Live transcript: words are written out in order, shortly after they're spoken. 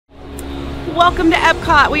Welcome to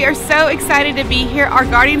Epcot. We are so excited to be here. Our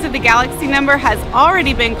Guardians of the Galaxy number has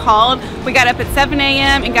already been called. We got up at 7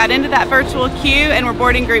 a.m. and got into that virtual queue, and we're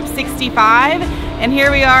boarding group 65. And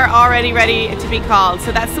here we are already ready to be called.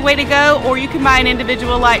 So that's the way to go, or you can buy an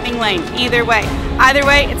individual lightning lane. Either way,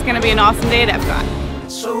 it's going to be an awesome day at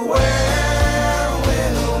Epcot. So where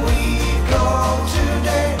will we go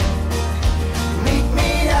today? Meet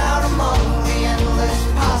me out among the endless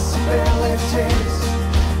possibilities.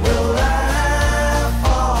 We'll laugh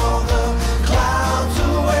all the clouds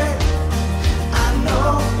away. I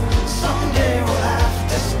know someday we'll have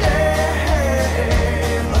to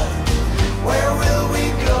stay, but where will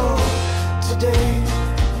we go today?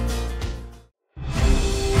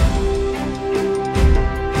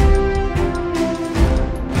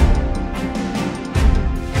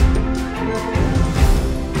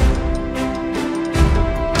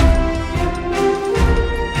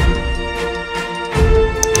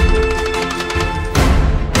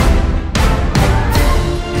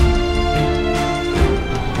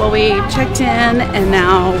 Well, we checked in, and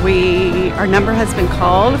now our number has been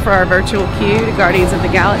called for our virtual queue to Guardians of the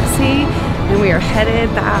Galaxy, and we are headed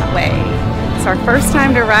that way. It's our first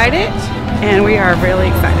time to ride it, and we are really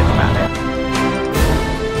excited about it.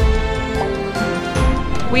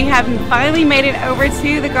 We have finally made it over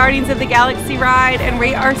to the Guardians of the Galaxy ride, and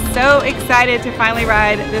we are so excited to finally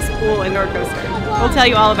ride this cool indoor coaster. We'll tell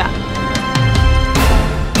you all about it.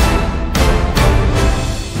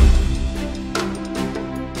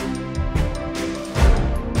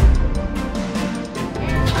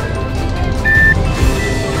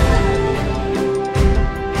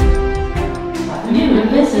 New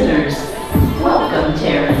visitors, welcome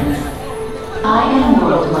Terrans. I am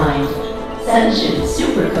Worldmind, sentient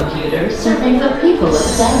supercomputer serving the people of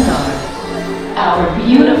Xandar. Our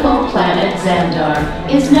beautiful planet Xandar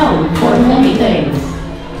is known for many things,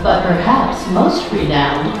 but perhaps most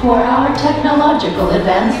renowned for our technological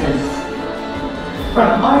advances.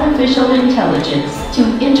 From artificial intelligence to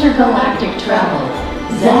intergalactic travel,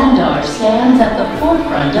 Xandar stands at the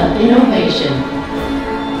forefront of innovation.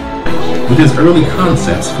 With his early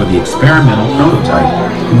concepts for the experimental prototype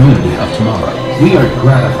community of tomorrow, we are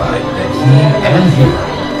gratified that he and you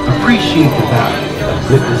appreciate the value of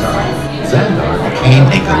good design. Xandar became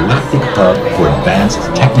a galactic hub for advanced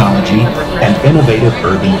technology and innovative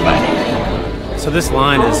urban planning. So this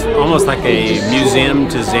line is almost like a museum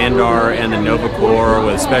to Xandar and the Nova Corps,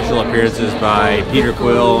 with special appearances by Peter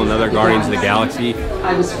Quill and other Guardians of the Galaxy.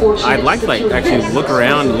 I'd like to actually look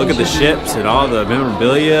around and look at the ships and all the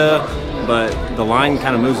memorabilia, but the line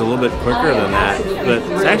kind of moves a little bit quicker than that. But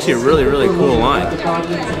it's actually a really, really cool line.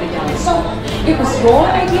 So it was your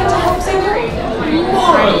idea to help Xandar?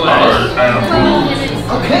 More or less.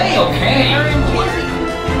 Okay.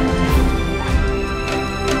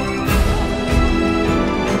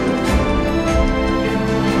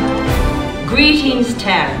 Greetings,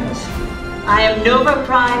 Terrans. I am Nova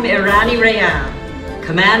Prime Irani Rayan,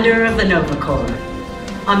 Commander of the Nova Corps.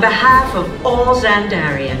 On behalf of all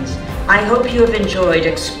Xandarians, I hope you have enjoyed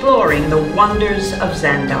exploring the wonders of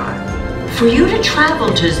Xandar. For you to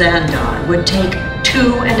travel to Xandar would take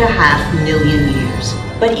 2.5 million years.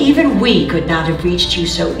 But even we could not have reached you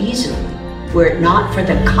so easily, were it not for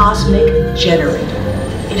the cosmic generator.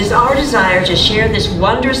 It is our desire to share this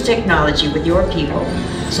wondrous technology with your people,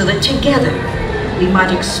 so that together we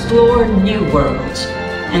might explore new worlds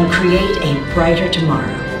and create a brighter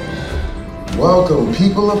tomorrow. Welcome,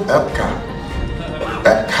 people of Epcot.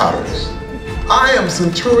 Epcoters. I am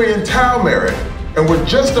Centurion Talmerit, and we're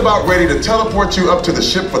just about ready to teleport you up to the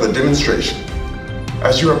ship for the demonstration.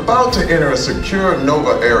 As you're about to enter a secure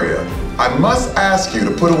Nova area, I must ask you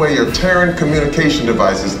to put away your Terran communication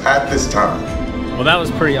devices at this time. Well, that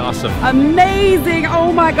was pretty awesome. Amazing!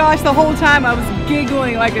 Oh my gosh, the whole time I was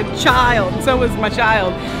giggling like a child. So was my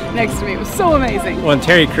child next to me. It was so amazing. Well, and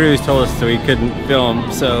Terry Crews told us that we couldn't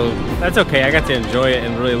film, so that's okay. I got to enjoy it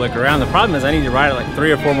and really look around. The problem is I need to ride it like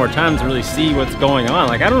 3 or 4 more times to really see what's going on.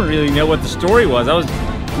 Like, I don't really know what the story was. I was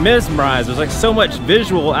mesmerized. There was like so much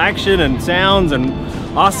visual action and sounds and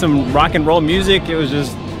awesome rock and roll music. It was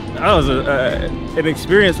just, that was an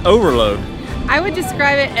experience overload. I would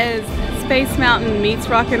describe it as Space Mountain meets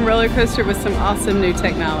Rock and Roller Coaster with some awesome new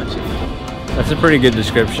technology. That's a pretty good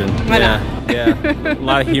description. Why yeah, not? Yeah. A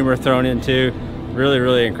lot of humor thrown in too. Really,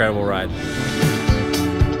 really incredible ride.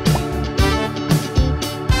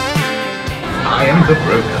 I am the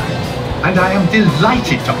broker, and I am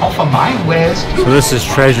delighted to offer my wares. So this is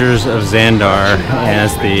Treasures of Xandar, and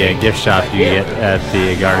it's the gift shop you get at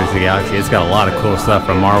the Guardians of the Galaxy. It's got a lot of cool stuff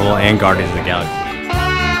from Marvel and Guardians of the Galaxy.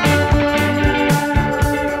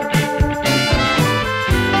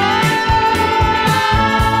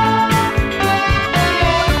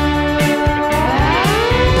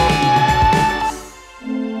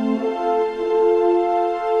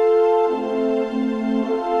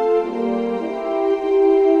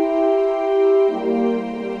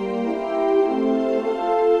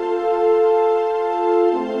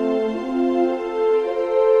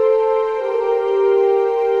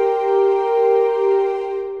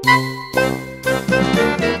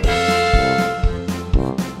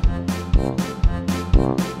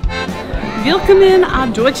 Willkommen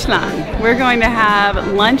à Deutschland. We're going to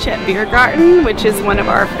have lunch at Biergarten, which is one of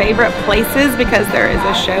our favorite places because there is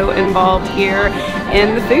a show involved here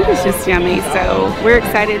and the food is just yummy. So we're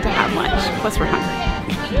excited to have lunch. Plus we're hungry.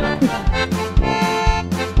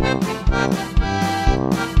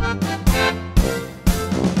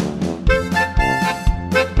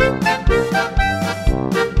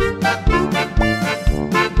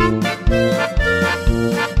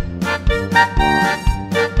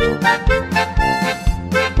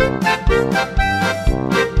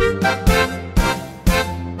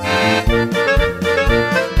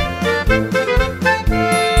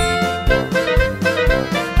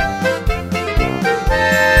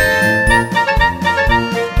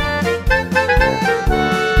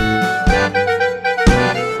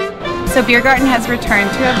 So Biergarten has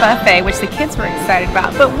returned to a buffet, which the kids were excited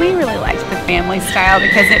about, but we really liked the family style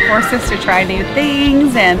because it forced us to try new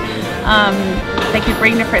things and they could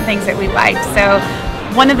bring different things that we liked. So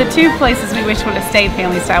one of the two places we wish would have stayed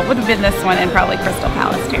family style would have been this one and probably Crystal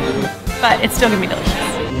Palace too. But it's still gonna be delicious.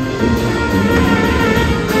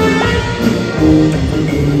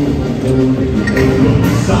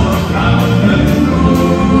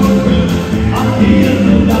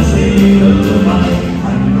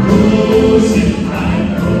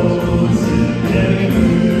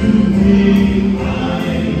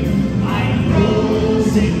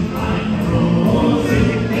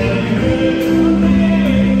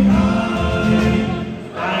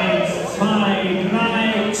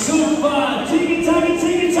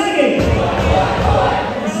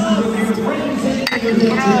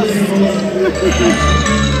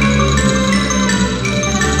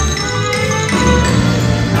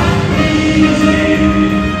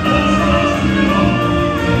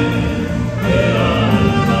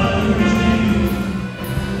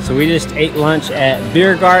 So we just ate lunch at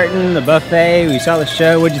Biergarten, the buffet. We saw the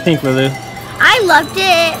show. What'd you think, Lulu? I loved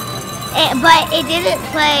it, but it didn't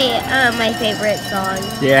play my favorite song.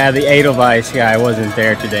 Yeah, the Edelweiss guy wasn't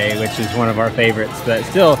there today, which is one of our favorites. But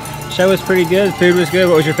still, the show was pretty good. Food was good.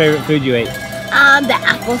 What was your favorite food you ate? The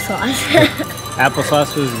applesauce.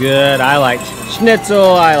 Applesauce was good. I liked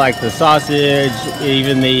schnitzel. I liked the sausage.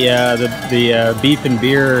 Even the beef and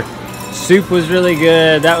beer soup was really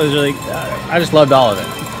good. That was really. I just loved all of it.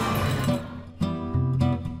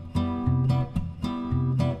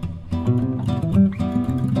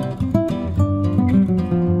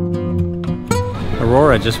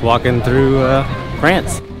 Aurora just walking through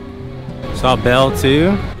France. Saw Belle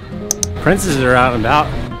too. Princes are out and about.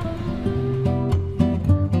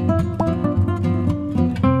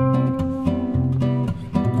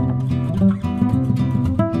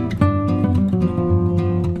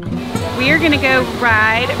 We are gonna go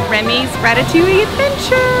ride Remy's Ratatouille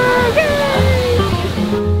adventure. Yay!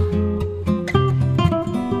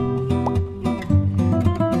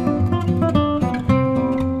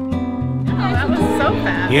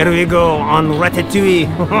 Here we go on Ratatouille.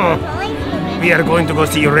 We are going to go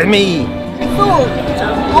see Remy. Eat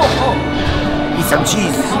some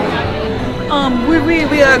cheese.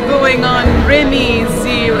 We are going on Remy's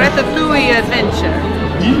Ratatouille adventure.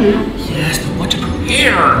 Yes, but what to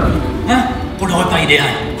prepare? Hein? Pour le repas idéal.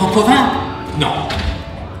 En province? Non.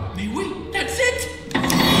 Mais oui, that's it.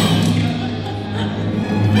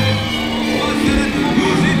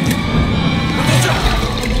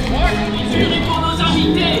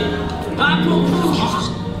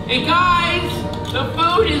 Hey guys, the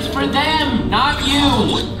food is for them, not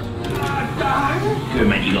you. Que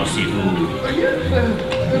manigancez-vous?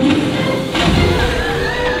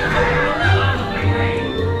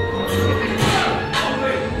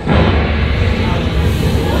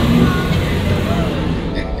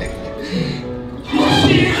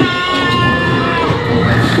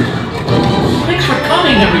 Thanks for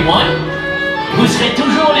coming, everyone. Vous serez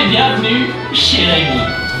toujours les bienvenus chez Remy.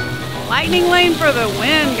 Lightning lane for the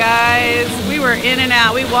win, guys. We were in and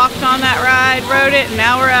out. We walked on that ride, rode it, and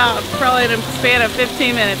now we're out probably in a span of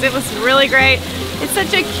 15 minutes. It was really great. It's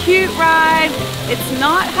such a cute ride. It's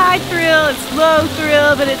not high thrill, it's low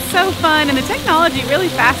thrill, but it's so fun, and the technology really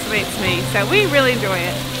fascinates me, so we really enjoy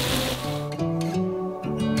it.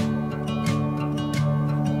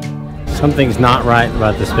 Something's not right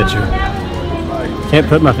about this picture. Can't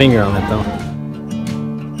put my finger on it though.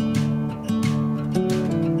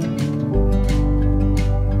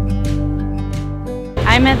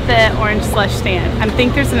 I'm at the orange slush stand. I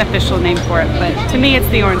think there's an official name for it, but to me it's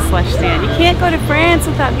the orange slush stand. You can't go to France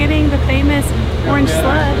without getting the famous orange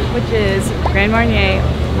slush, which is Grand Marnier,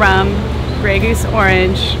 rum, Grey Goose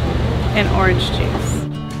orange, and orange juice.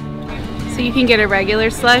 So you can get a regular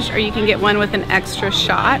slush or you can get one with an extra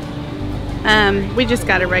shot. We just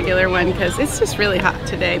got a regular one because it's just really hot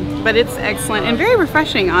today, but it's excellent and very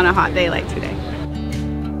refreshing on a hot day like today.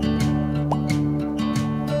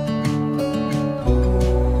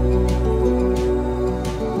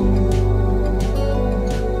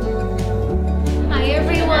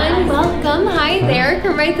 Welcome. Hi there.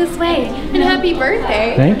 Come right this way. And happy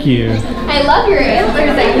birthday. Thank you. I love your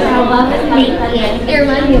antlers that you have on. They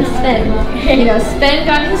remind me of Sven. You know, Sven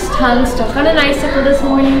got his tongue stuck on an icicle this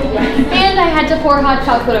morning, and I had to pour hot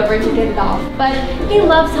chocolate over it to get it off. But he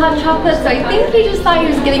loves hot chocolate, so I think he just thought he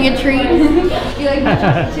was getting a treat. You like hot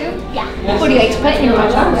chocolate too? Yeah. What do you like to put in your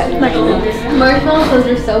hot chocolate? Marshmallows. Marshmallows, those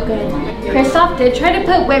are so good. Christoph did try to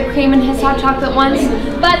put whipped cream in his hot chocolate once,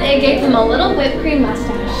 but it gave him a little whipped cream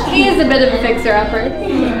mustache. He is a bit of a fixer-upper.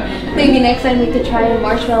 Maybe next time we could try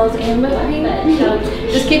marshmallows and whipped cream.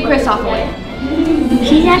 Just keep Christoph away.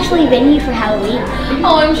 She's actually been here for Halloween.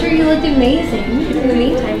 Oh, I'm sure you looked amazing. In the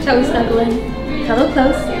meantime, shall we snuggle in? Cuddle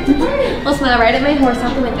close. We'll smile right at my horse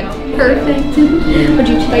out the window. Perfect. Would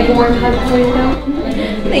you like a warm hug before you go?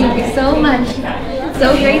 Thank you so much.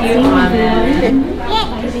 So great seeing you.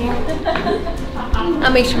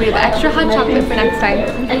 I'll make sure we have extra hot chocolate for next time.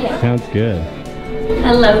 Okay. Sounds good.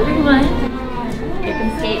 Hello, everyone. You can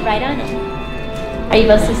skate right on in. Are you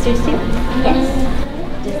both sisters too? Yes.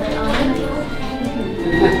 Just like Anna.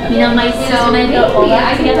 You know, my sister and I go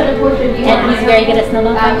Olaf together, and he's very good at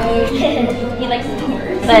snowball fighting. He likes to.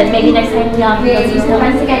 But maybe next time we all can go some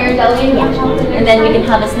snowballs together. Yeah. And then we can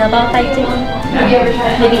have a snowball fight too.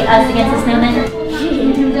 Maybe us against the snowman.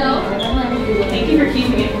 No. Thank you for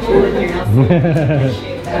keeping it cool in here.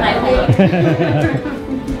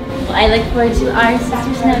 Well, I look forward to our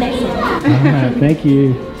sister snow day. Thank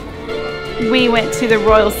you. We went to the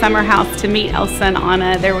Royal Sommerhus to meet Elsa and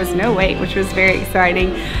Anna. There was no wait, which was very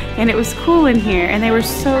exciting. And it was cool in here, and they were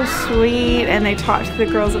so sweet, and they talked to the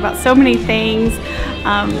girls about so many things.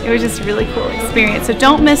 It was just a really cool experience. So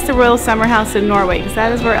don't miss the Royal Sommerhus in Norway, because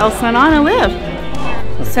that is where Elsa and Anna live.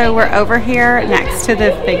 So we're over here next to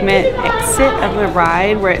the Figment exit of the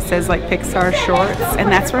ride where it says like Pixar Shorts, and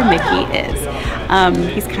that's where Mickey is.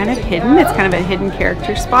 He's kind of hidden. It's kind of a hidden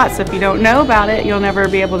character spot, so if you don't know about it, you'll never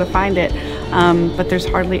be able to find it. But there's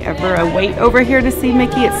hardly ever a wait over here to see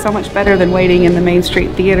Mickey. It's so much better than waiting in the Main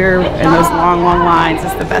Street Theater and those long, long lines.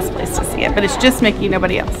 It's the best place to see it, but it's just Mickey,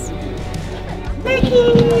 nobody else.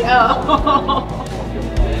 Mickey! Oh!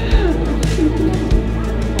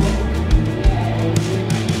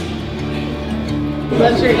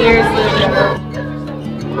 Let your ears look.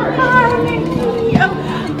 Hi, Mickey.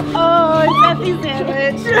 Oh, it's Effie's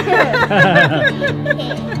sandwich.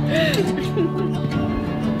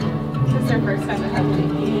 This is our first time to have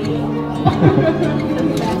Mickey.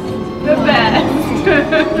 The best.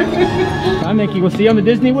 Bye, Mickey. We'll see you on the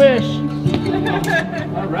Disney Wish.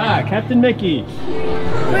 All right, Captain Mickey.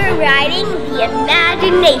 We're riding the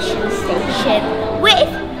Imagination Station with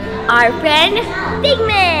our friend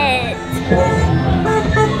Figment.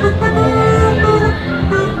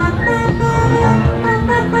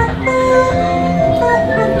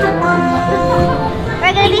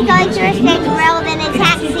 We're going to be going to Escape World in a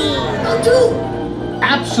taxi.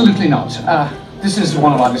 Absolutely not. This is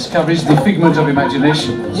one of our discoveries, the figment of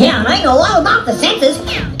imagination. Yeah, and I know all about the senses.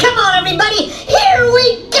 Come on, everybody, here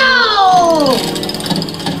we go!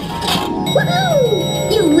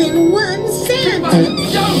 Woohoo! You win 1 cent!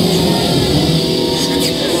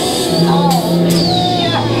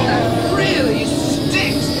 Really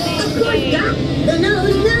stinks. Yeah, the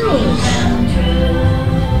nose knows.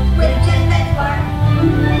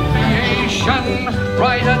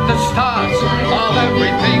 Right at the start of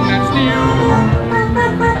everything that's new.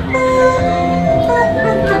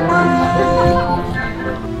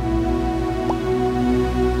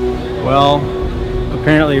 Well,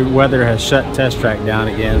 apparently weather has shut Test Track down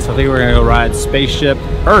again, so I think we're gonna go ride Spaceship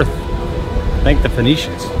Earth. Thank the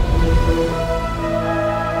Phoenicians.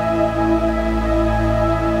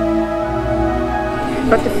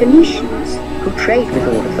 But the Phoenicians, who trade with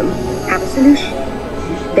all of them, have a solution.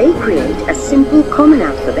 They create a simple common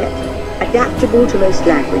alphabet, adaptable to most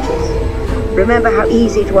languages. Remember how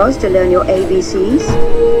easy it was to learn your ABCs?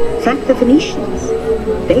 Thank the Phoenicians.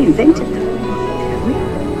 They invented them.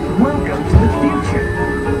 Welcome to the future.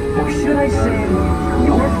 Or should I say,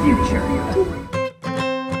 your future.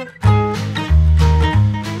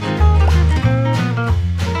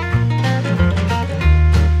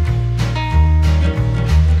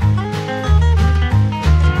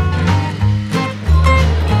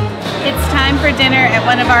 For dinner at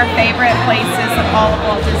one of our favorite places of all of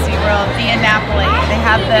Walt Disney World, the Napoli. They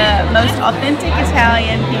have the most authentic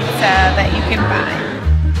Italian pizza that you can find.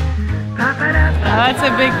 That's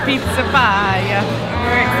a big pizza pie.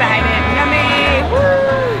 We're excited. Yummy!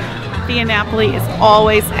 Woo! The Napoli is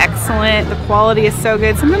always excellent. The quality is so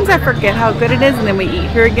good. Sometimes I forget how good it is, and then we eat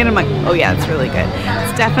here again. I'm like, oh yeah, it's really good.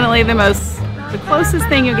 It's definitely the closest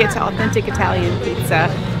thing you'll get to authentic Italian pizza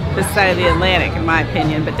this side of the Atlantic, in my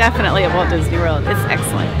opinion. But definitely at Walt Disney World, it's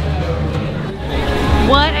excellent.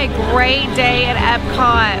 What a great day at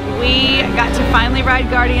Epcot. We got to finally ride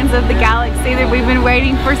Guardians of the Galaxy that we've been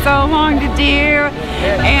waiting for so long to do.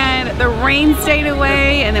 And the rain stayed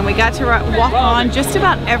away, and then we got to walk on just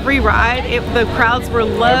about every ride. The crowds were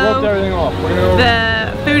low.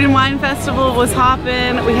 The Food and Wine Festival was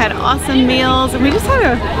hopping. We had awesome meals, and we just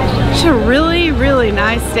had a really, really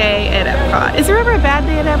nice day at Epcot. Is there ever a bad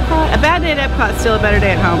day at Epcot? A bad day at Epcot is still a better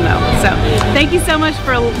day at home though. So thank you so much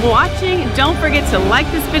for watching. Don't forget to like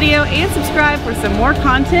this video and subscribe for some more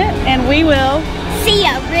content, and we will see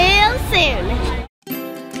you real soon.